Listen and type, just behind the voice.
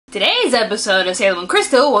Today's episode of Sailor Moon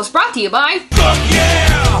Crystal was brought to you by Fuck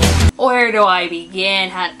yeah! Where do I begin?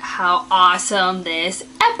 How awesome this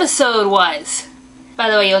episode was.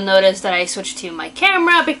 By the way, you'll notice that I switched to my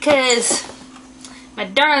camera because my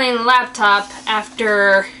darling laptop,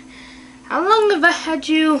 after how long have I had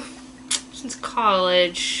you? Since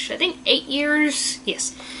college. I think 8 years?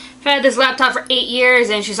 Yes. I've had this laptop for 8 years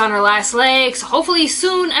and she's on her last leg, so hopefully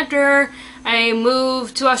soon after I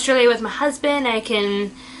move to Australia with my husband I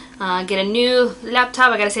can get a new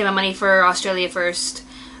laptop. I gotta save my money for Australia first.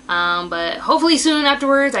 But hopefully soon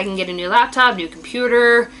afterwards I can get a new laptop, new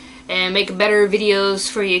computer, and make better videos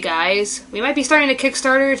for you guys. We might be starting a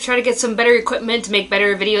Kickstarter to try to get some better equipment to make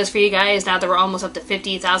better videos for you guys now that we're almost up to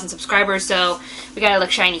 50,000 subscribers, so we gotta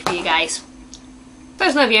look shiny for you guys. Let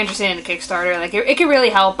us know if you're interested in a Kickstarter. Like, it could really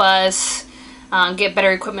help us get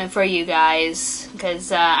better equipment for you guys,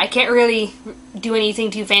 because I can't really do anything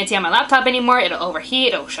too fancy on my laptop anymore. It'll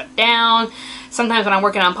overheat, it'll shut down. Sometimes when I'm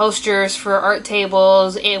working on posters for art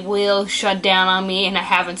tables, it will shut down on me and I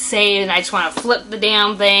haven't saved and I just want to flip the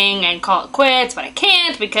damn thing and call it quits, but I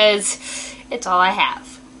can't because it's all I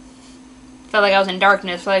have. Felt like I was in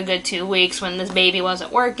darkness for like a good 2 weeks when this baby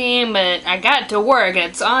wasn't working, but I got it to work and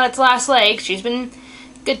it's on its last leg. She's been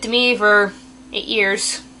good to me for 8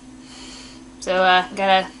 years. So,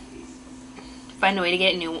 gotta find a way to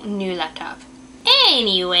get a new laptop.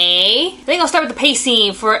 Anyway, I think I'll start with the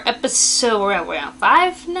pacing for episode, we're on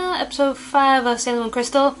 5 now? Episode 5 of Sailor Moon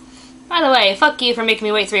Crystal. By the way, fuck you for making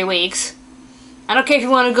me wait 3 weeks. I don't care if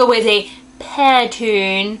you want to go with a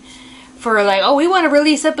pattern for like, oh, we want to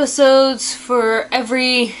release episodes for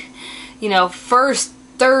every, you know, first,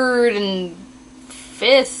 third, and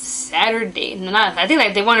fifth Saturday. No, not, I think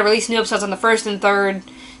like they want to release new episodes on the first and third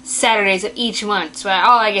Saturdays of each month. So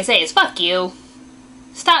all I can say is fuck you.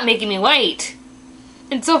 Stop making me wait.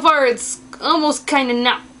 And so far it's almost kind of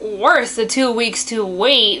not worth the 2 weeks to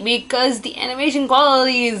wait because the animation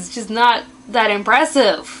quality is just not that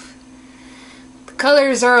impressive. The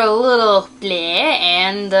colors are a little bleh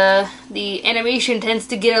and the animation tends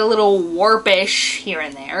to get a little warpish here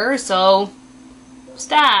and there, so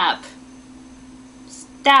stop.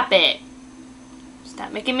 Stop it.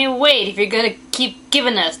 Stop making me wait if you're gonna keep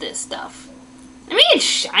giving us this stuff. I mean, it's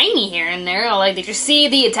shiny here and there. Like, did you see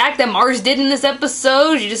the attack that Mars did in this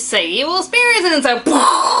episode? You just say evil spirits and it's like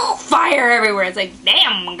fire everywhere. It's like,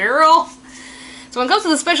 damn, girl. So when it comes to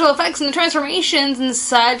the special effects and the transformations and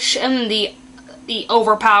such, and the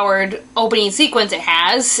overpowered opening sequence it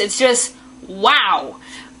has, it's just wow.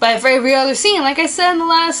 But for every other scene, like I said in the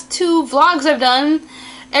last 2 vlogs I've done,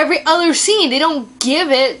 every other scene, they don't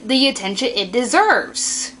give it the attention it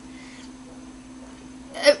deserves.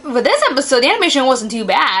 But this episode, the animation wasn't too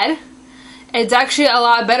bad. It's actually a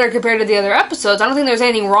lot better compared to the other episodes. I don't think there's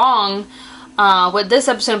anything wrong with this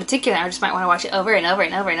episode in particular. I just might want to watch it over and over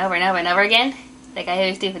and over and over and over and over again, like I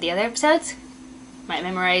always do for the other episodes. Might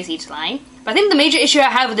memorize each line. But I think the major issue I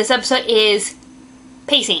have with this episode is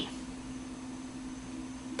pacing.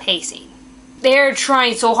 Pacing. They're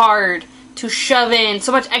trying so hard to shove in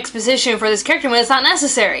so much exposition for this character when it's not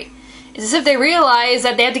necessary. It's as if they realize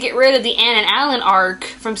that they have to get rid of the Ann and Alan arc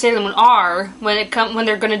from Sailor Moon R when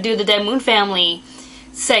they're going to do the Dead Moon Family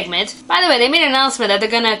segment. By the way, they made an announcement that they're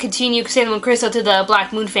going to continue Sailor Moon Crystal to the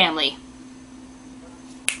Black Moon Family.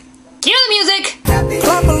 Cue the music!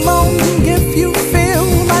 Clap along if you feel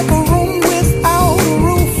like a room without a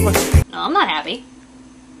roof. No, I'm not happy.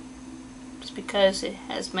 Just because it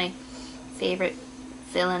has my favorite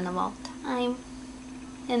villain of all time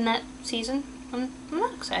in that season. I'm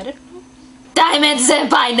not excited. Diamond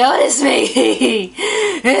Senpai, notice me!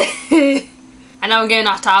 I know I'm getting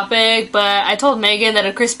off topic, but I told Megan that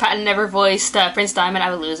if Chris Patton never voiced Prince Diamond,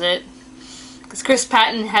 I would lose it. Because Chris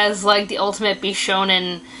Patton has like the ultimate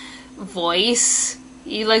Bishonen voice.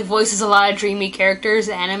 He like voices a lot of dreamy characters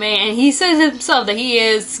in anime, and he says himself that he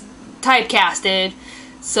is typecasted.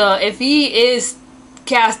 So if he is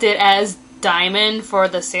casted as Diamond for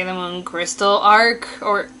the Sailor Moon Crystal arc,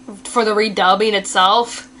 or for the redubbing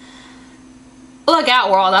itself, look out,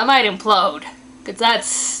 world, I might implode.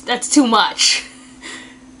 Because that's too much.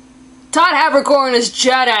 Todd Habercorn as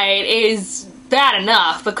Jedi is bad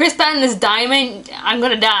enough, but Chris Patton as Diamond, I'm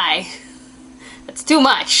gonna die. That's too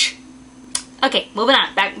much. Okay, moving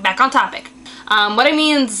on, back on topic. What I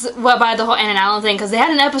mean is by the whole Ann and Alan thing, because they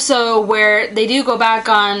had an episode where they do go back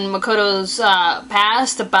on Makoto's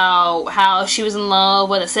past about how she was in love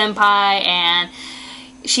with a senpai and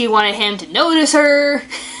she wanted him to notice her,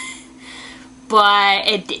 but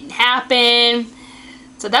it didn't happen.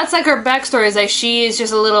 So that's like her backstory, is like she is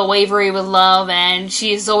just a little wavery with love and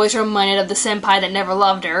she's always reminded of the senpai that never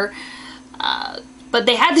loved her. But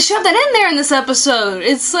they had to shove that in there in this episode.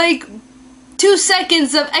 It's like 2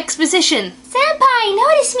 seconds of exposition. Senpai,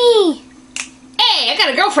 notice me! Hey, I got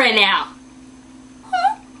a girlfriend now.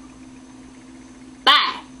 Huh?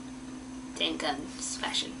 Bye. Ten Guns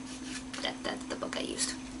Fashion. That's the book I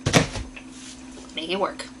used. Make it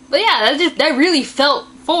work. But yeah, that really felt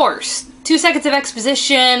forced. 2 seconds of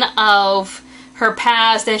exposition of her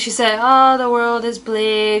past, and she said, oh, the world is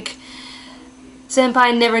bleak.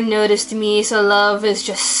 Senpai never noticed me, so love is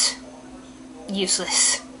just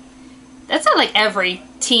useless. That's not like every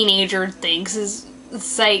teenager thinks.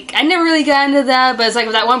 It's like, I never really got into that, but it's like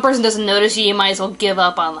if that one person doesn't notice you, you might as well give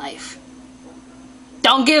up on life.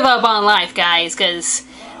 Don't give up on life, guys, because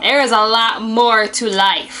there is a lot more to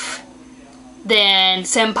life than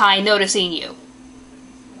Senpai noticing you.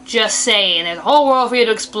 Just saying, there's a whole world for you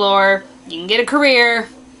to explore. You can get a career.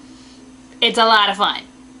 It's a lot of fun.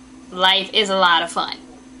 Life is a lot of fun.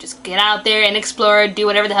 Just get out there and explore, do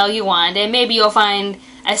whatever the hell you want, and maybe you'll find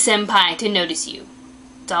a senpai to notice you.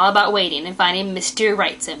 It's all about waiting and finding Mr.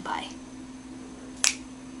 Right Senpai.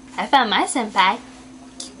 I found my senpai.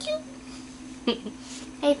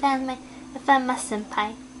 I found my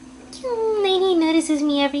senpai. And he notices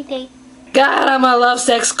me every day. God, I'm a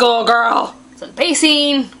lovesick schoolgirl. So the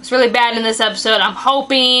pacing was really bad in this episode. I'm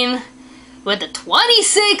hoping with the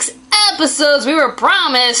 26 episodes we were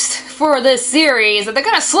promised for this series that they're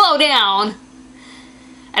gonna slow down.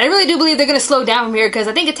 And I really do believe they're gonna slow down from here because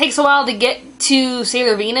I think it takes a while to get to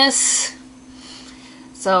Sailor Venus.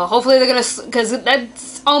 So hopefully they're gonna, because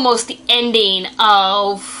that's almost the ending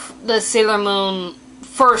of the Sailor Moon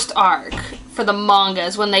first arc for the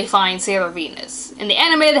mangas when they find Sailor Venus. In the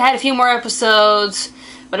anime they had a few more episodes,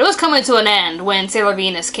 but it was coming to an end when Sailor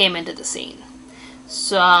Venus came into the scene.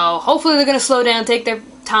 So hopefully they're going to slow down, take their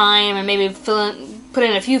time, and maybe put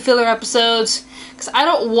in a few filler episodes. Because I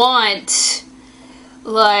don't want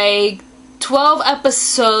like 12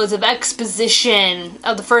 episodes of exposition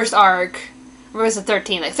of the first arc. Or was it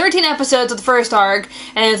 13? Like 13 episodes of the first arc,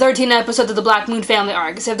 and then 13 episodes of the Black Moon Family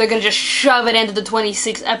arc. Except they're going to just shove it into the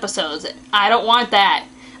 26 episodes. I don't want that.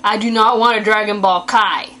 I do not want a Dragon Ball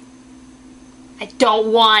Kai. I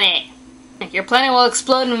don't want it. If your planet will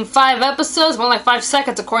explode in 5 episodes, more like 5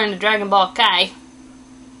 seconds according to Dragon Ball Kai.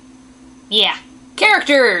 Yeah.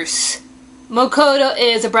 Characters! Makoto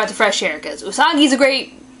is a breath of fresh air, because Usagi's a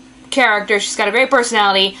great character, she's got a great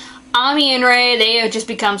personality. Ami and Rei, they have just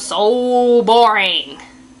become so boring.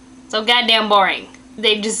 So goddamn boring.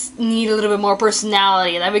 They just need a little bit more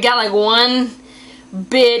personality. Like, we got like one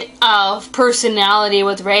bit of personality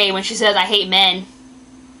with Rei when she says, I hate men.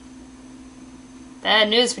 Bad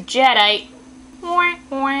news for Jedi.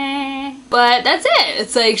 But that's it.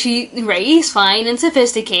 It's like Rei's fine and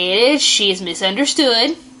sophisticated. She's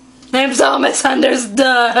misunderstood. I'm so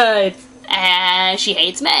misunderstood. And she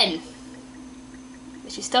hates men.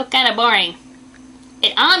 But she's still kind of boring.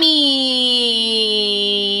 And Ami,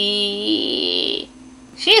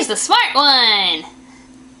 she's the smart one.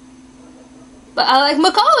 But I like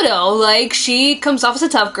Makoto. Like, she comes off as a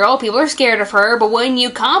tough girl. People are scared of her. But when you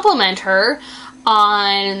compliment her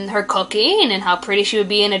on her cooking and how pretty she would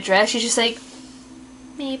be in a dress, she's just like,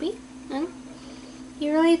 maybe.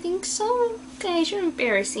 You really think so? Guys, you're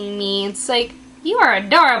embarrassing me. It's like, you are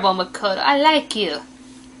adorable, Makoto. I like you.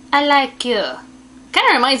 I like you. Kind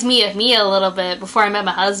of reminds me of me a little bit before I met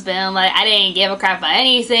my husband. Like, I didn't give a crap about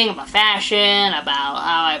anything, about fashion, about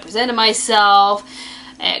how I presented myself.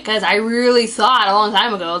 Because I really thought a long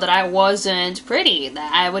time ago that I wasn't pretty,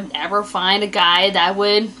 that I would never find a guy that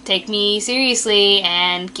would take me seriously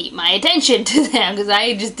and keep my attention to them, because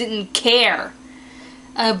I just didn't care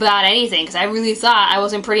about anything, because I really thought I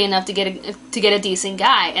wasn't pretty enough to get a decent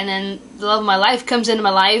guy. And then the love of my life comes into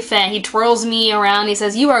my life, and he twirls me around, he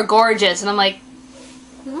says, you are gorgeous, and I'm like,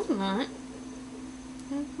 no, I'm not.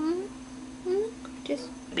 Gorgeous.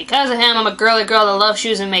 Because of him, I'm a girly girl that loves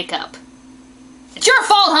shoes and makeup. It's your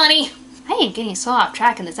fault, honey! I ain't getting so off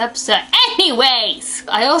track in this episode. Anyways!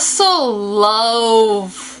 I also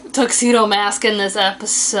love Tuxedo Mask in this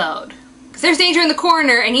episode. Because there's danger in the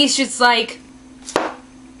corner, and he's just like,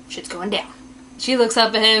 shit's going down. She looks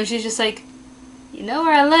up at him, she's just like, you know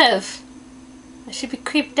where I live. I should be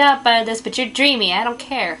creeped out by this, but you're dreamy, I don't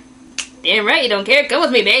care. Damn right you don't care, come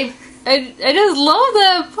with me, babe. I just love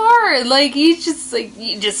that part. Like, he just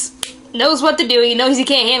knows what to do, he knows he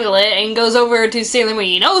can't handle it, and goes over to Sailor Moon.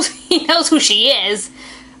 He knows who she is.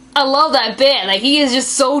 I love that bit. Like, he is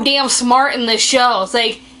just so damn smart in this show. It's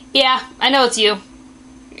like, yeah, I know it's you.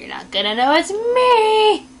 You're not gonna know it's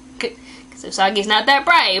me. Because Usagi's not that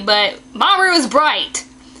bright, but Mamoru is bright.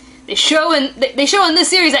 They show in this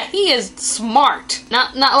series that he is smart.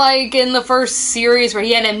 Not like in the first series where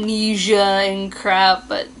he had amnesia and crap,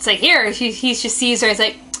 but it's like here, he just sees her and it's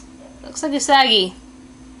like, looks like Usagi.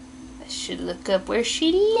 I should look up where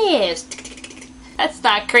she lives. That's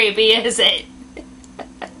not creepy, is it?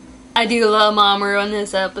 I do love Mamoru in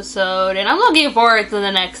this episode, and I'm looking forward to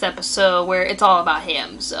the next episode where it's all about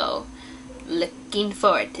him, so looking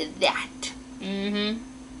forward to that.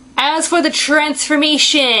 As for the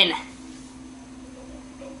transformation,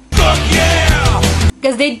 fuck yeah!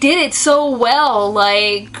 Because they did it so well,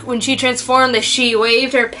 like, when she transformed, she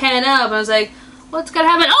waved her pen up, I was like, what's gonna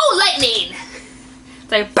happen? Oh, lightning!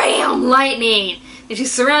 It's like, bam, lightning! And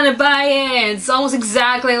she's surrounded by it, and it's almost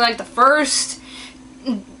exactly like the first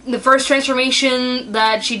transformation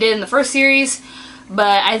that she did in the first series.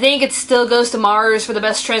 But I think it still goes to Mars for the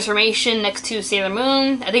best transformation next to Sailor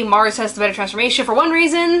Moon. I think Mars has the better transformation for one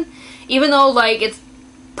reason. Even though, like, it's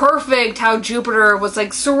perfect how Jupiter was,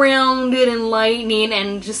 like, surrounded in lightning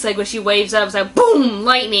and just, like, when she waves up, it's like, boom,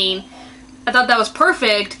 lightning. I thought that was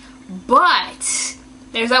perfect. But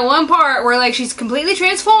there's that one part where, like, she's completely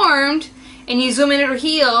transformed and you zoom in at her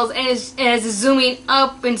heels and as it's zooming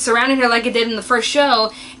up and surrounding her like it did in the first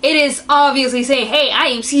show, it is obviously saying, hey, I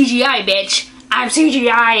am CGI, bitch. I'm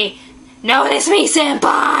CGI. Notice me, senpai.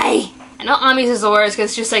 I know Ami says the words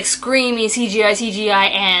because it's just like screaming CGI,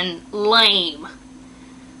 and lame.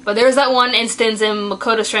 But there's that one instance in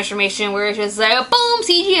Makoto's transformation where it's just like, boom,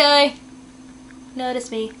 CGI. Notice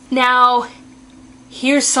me. Now,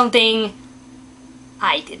 here's something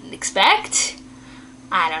I didn't expect.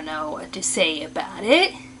 I don't know what to say about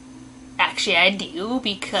it. Actually, I do,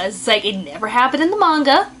 because like it never happened in the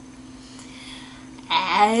manga.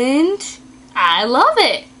 And I love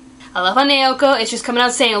it. I love how Naoko is just coming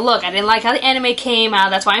out saying, look, I didn't like how the anime came out,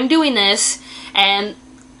 that's why I'm doing this. And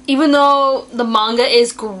even though the manga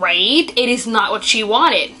is great, it is not what she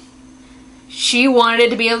wanted. She wanted it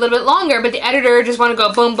to be a little bit longer, but the editor just wanted to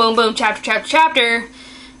go boom, boom, boom, chapter, chapter, chapter.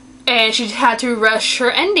 And she had to rush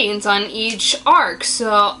her endings on each arc.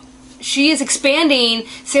 So she is expanding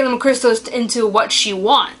Sailor Moon Crystal into what she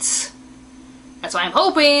wants. That's why I'm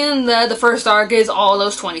hoping that the first arc is all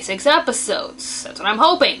those 26 episodes. That's what I'm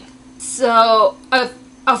hoping. So,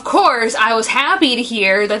 of course, I was happy to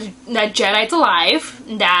hear that Jedi's alive,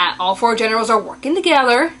 that all four generals are working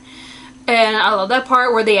together. And I love that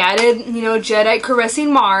part where they added, you know, Jedi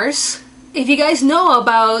caressing Mars. If you guys know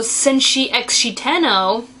about Senshi X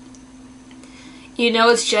Shiteno, you know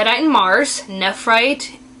it's Jedi and Mars,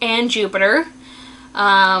 Nephrite and Jupiter,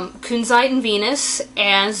 Kunzite and Venus,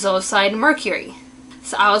 and Zoisite and Mercury.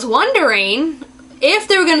 So I was wondering if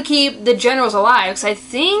they were going to keep the generals alive, because I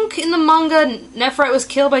think in the manga Nephrite was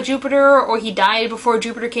killed by Jupiter, or he died before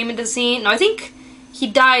Jupiter came into the scene. No, I think he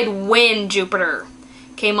died when Jupiter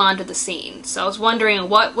came onto the scene. So I was wondering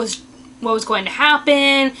what was going to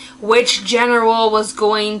happen, which general was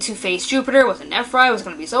going to face Jupiter. Was it Nephrite? Was it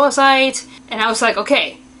going to be Zoisite? And I was like,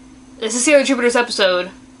 okay, this is Sailor Jupiter's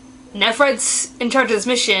episode. Nephrite's in charge of this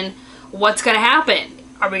mission. What's going to happen?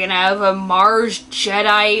 Are we going to have a Mars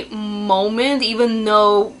Jedi moment, even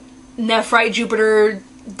though Nephrite Jupiter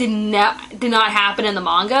did not happen in the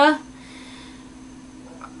manga?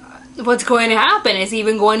 What's going to happen? Is he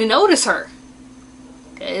even going to notice her?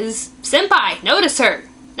 Because senpai, notice her.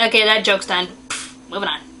 Okay, that joke's done. Pfft, moving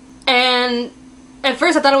on. And at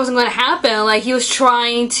first I thought it wasn't going to happen. Like, he was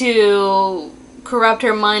trying to corrupt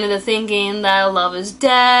her mind into thinking that love is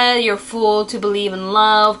dead, you're a fool to believe in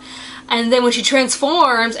love. And then when she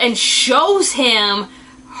transforms and shows him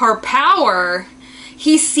her power,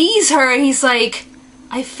 he sees her and he's like,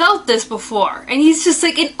 I felt this before. And he's just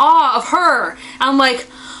like in awe of her. I'm like,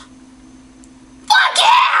 fuck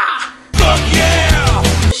yeah! Fuck yeah!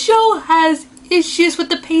 The show has issues with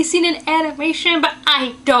the pacing and animation, but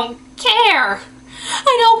I don't care.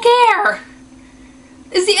 I don't care.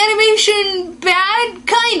 Is the animation bad?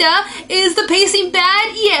 Kinda. Is the pacing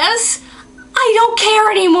bad? Yes. I don't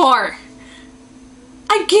care anymore.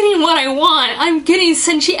 I'm getting what I want. I'm getting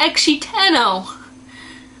Senshi X Shiteno.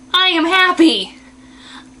 I am happy.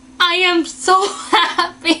 I am so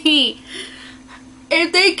happy.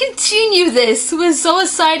 If they continue this with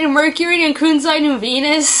Zoisite and Mercury and Kunzite and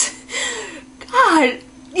Venus, God,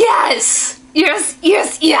 yes! Yes,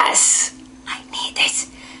 yes, yes! I need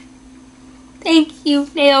this. Thank you,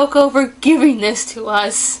 Naoko, for giving this to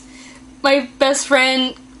us. My best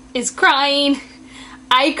friend is crying.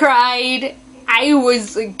 I cried. I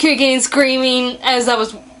was like, kicking and screaming as I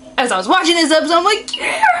was watching this episode. I'm like,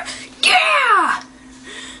 yeah! Yeah!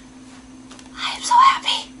 I am so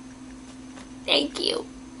happy. Thank you.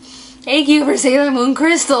 Thank you for Sailor Moon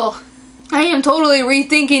Crystal. I am totally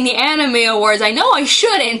rethinking the anime awards. I know I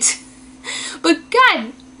shouldn't, but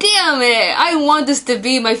god damn it, I want this to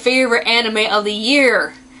be my favorite anime of the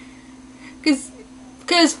year.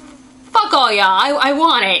 Cause fuck all y'all, I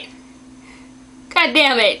want it. God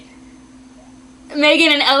damn it.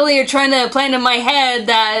 Megan and Ellie are trying to plant in my head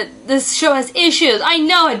that this show has issues. I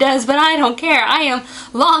know it does, but I don't care. I am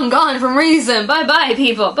long gone from reason. Bye-bye,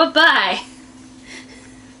 people. Bye-bye.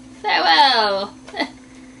 Farewell.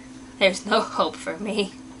 There's no hope for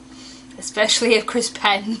me. Especially if Chris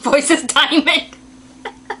Patton voices Diamond.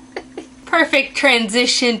 Perfect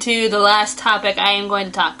transition to the last topic I am going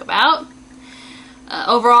to talk about.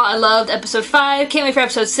 Overall, I loved episode 5. Can't wait for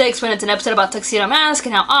episode 6 when it's an episode about Tuxedo Mask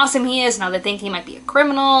and how awesome he is and how they think he might be a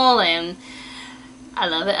criminal, and I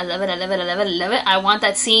love it, I love it, I love it, I love it, I love it. I want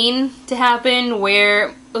that scene to happen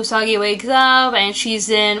where Usagi wakes up and she's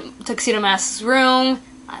in Tuxedo Mask's room.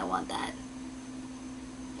 I want that.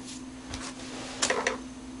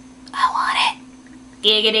 I want it.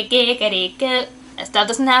 Giggity giggity gig. That stuff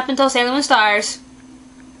doesn't happen until Sailor Moon Stars.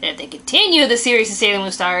 And if they continue the series of Sailor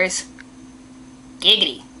Moon Stars,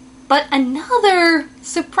 giggity. But another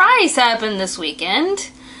surprise happened this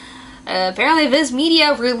weekend. Apparently Viz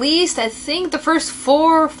Media released, I think, the first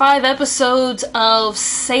 4 or 5 episodes of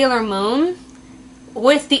Sailor Moon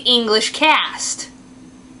with the English cast.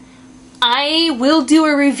 I will do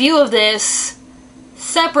a review of this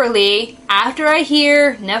separately after I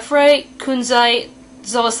hear Nephrite, Kunzite,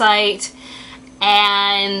 Zoisite,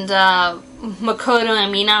 and Makoto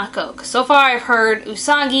and Minako. 'Cause so far I've heard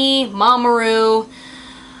Usagi, Mamoru,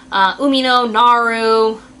 Umino,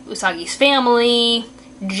 Naru, Usagi's family,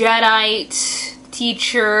 Jadeite,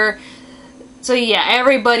 Teacher. So yeah,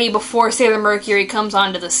 everybody before Sailor Mercury comes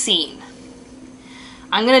onto the scene.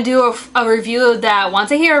 I'm gonna do a review of that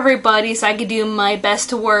once I hear everybody, so I can do my best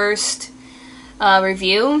to worst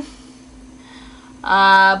review.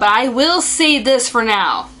 But I will say this for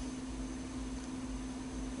now.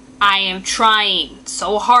 I am trying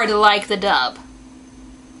so hard to like the dub.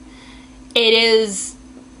 It is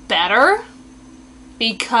better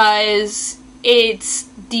because it's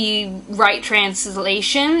the right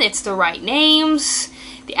translation, it's the right names,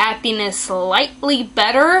 the acting is slightly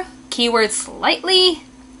better, keyword slightly,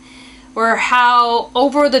 or how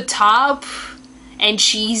over the top and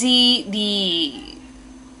cheesy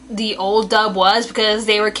the old dub was because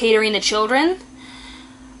they were catering to children.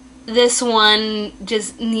 This one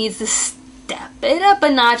just needs to step it up a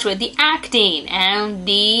notch with the acting and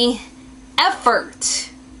the effort.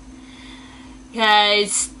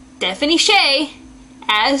 Because Stephanie Sheh,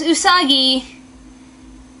 as Usagi,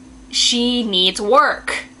 she needs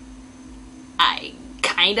work. I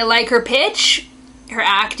kinda like her pitch. Her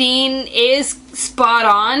acting is spot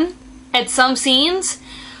on at some scenes,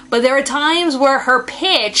 but there are times where her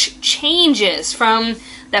pitch changes from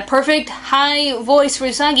that perfect high voice for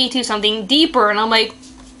Usagi to something deeper, and I'm like,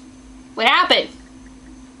 what happened?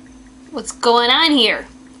 What's going on here?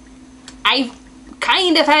 I've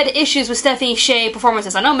kind of had issues with Stephanie Sheh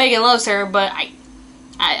performances. I know Megan loves her, but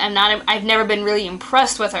I've never been really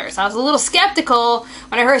impressed with her. So I was a little skeptical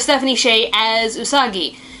when I heard Stephanie Sheh as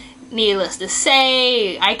Usagi. Needless to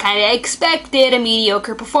say, I kind of expected a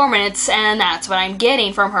mediocre performance, and that's what I'm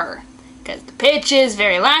getting from her. Because the pitch is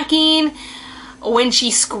very lacking. When she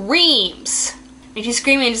screams, just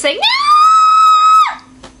like, no!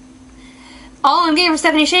 All I'm getting from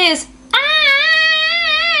Stephanie Sheh is,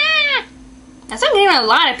 ah! That's what I'm getting from a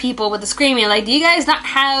lot of people with the screaming. Like, do you guys not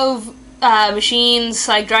have machines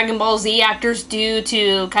like Dragon Ball Z actors do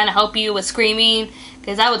to kind of help you with screaming?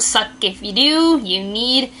 Because that would suck if you do. You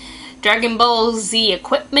need Dragon Ball Z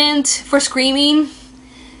equipment for screaming.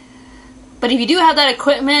 But if you do have that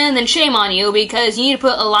equipment, then shame on you, because you need to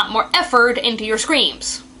put a lot more effort into your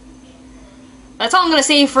screams. That's all I'm going to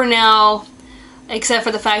say for now, except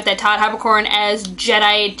for the fact that Todd Haberkorn as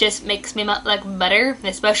Jedi just makes me like better,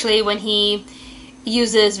 especially when he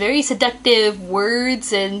uses very seductive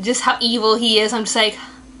words and just how evil he is. I'm just like,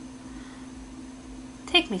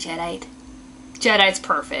 take me, Jedi. Jedi's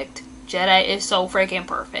perfect. Jedi is so freaking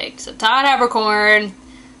perfect. So Todd Haberkorn,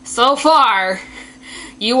 so far,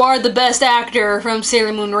 you are the best actor from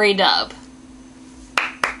Sailor Moon Redub.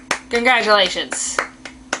 Congratulations.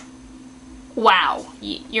 Wow.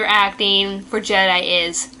 Your acting for Jedi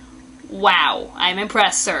is wow. I'm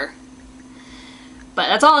impressed, sir. But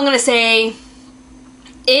that's all I'm going to say.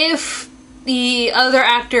 If the other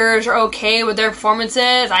actors are okay with their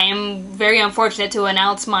performances, I am very unfortunate to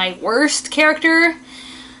announce my worst character.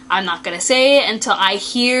 I'm not going to say it until I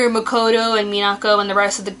hear Makoto and Minako and the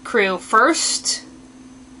rest of the crew first.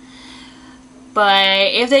 But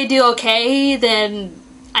if they do okay, then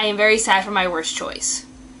I am very sad for my worst choice.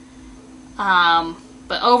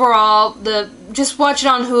 But overall, just watch it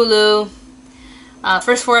on Hulu.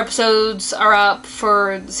 First 4 episodes are up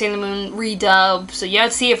for the Sailor Moon redub, so you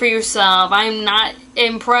have to see it for yourself. I'm not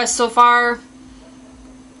impressed so far,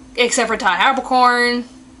 except for Todd Habercorn.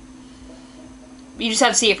 You just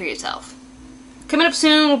have to see it for yourself. Coming up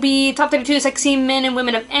soon will be Top 32 Sexy Men and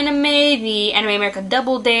Women of Anime, the Anime America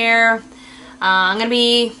Double Dare. I'm going to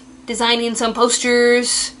be designing some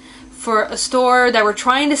posters for a store that we're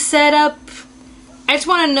trying to set up. I just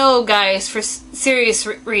want to know, guys, for serious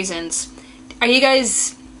reasons, are you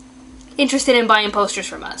guys interested in buying posters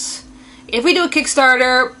from us? If we do a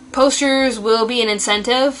Kickstarter, posters will be an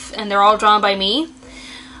incentive, and they're all drawn by me.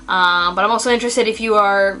 But I'm also interested if you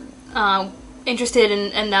are interested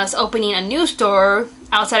in us opening a new store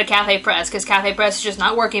outside of Cafe Press, because Cafe Press is just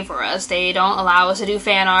not working for us. They don't allow us to do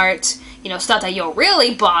fan art, you know, stuff that you'll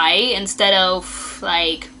really buy instead of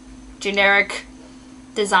like generic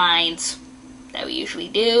designs that we usually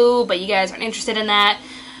do, but you guys aren't interested in that.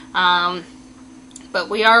 But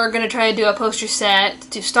we are going to try to do a poster set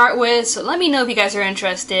to start with, so let me know if you guys are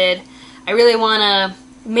interested. I really want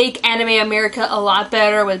to make Anime America a lot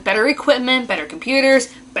better with better equipment, better computers,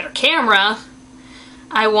 better camera.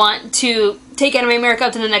 I want to take Anime America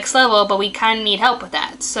up to the next level, but we kind of need help with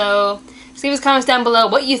that. So just leave us comments down below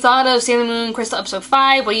what you thought of Sailor Moon Crystal Episode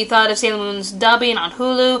 5, what you thought of Sailor Moon's dubbing on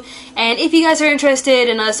Hulu, and if you guys are interested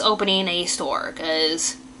in us opening a store,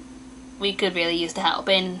 because we could really use the help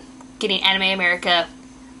in getting Anime America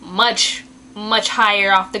much, much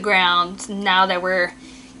higher off the ground now that we're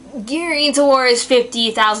gearing towards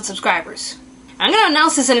 50,000 subscribers. I'm going to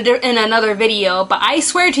announce this in another video, but I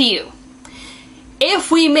swear to you, if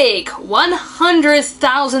we make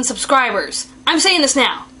 100,000 subscribers, I'm saying this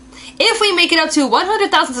now, if we make it up to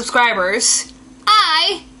 100,000 subscribers,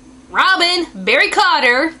 I, Robin Barry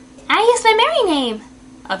Cotter, I use my married name,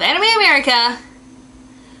 of Anime America,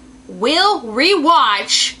 will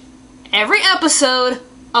rewatch every episode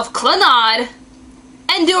of Clannad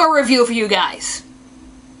and do a review for you guys.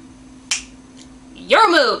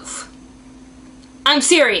 Your move. I'm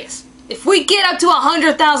serious. If we get up to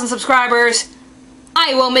 100,000 subscribers,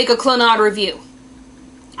 I will make a Clannad review.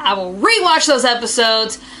 I will rewatch those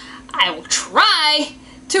episodes. I will try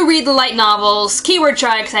to read the light novels. Keyword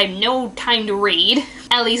try, because I have no time to read.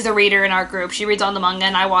 Ellie's the reader in our group. She reads all the manga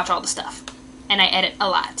and I watch all the stuff. And I edit a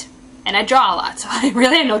lot. And I draw a lot, so I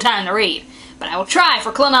really have no time to read. But I will try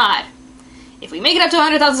for Clannad. If we make it up to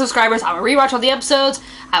 100,000 subscribers, I will rewatch all the episodes.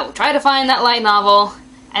 I will try to find that light novel.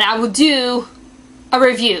 And I will do a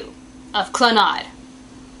review of Clannad.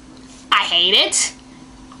 I hate it.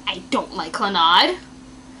 I don't like Clannad.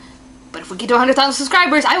 But if we get to 100,000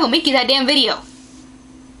 subscribers, I will make you that damn video.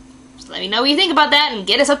 So let me know what you think about that and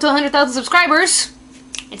get us up to 100,000 subscribers.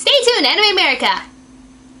 And stay tuned, Anime America!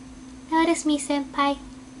 Notice me, senpai.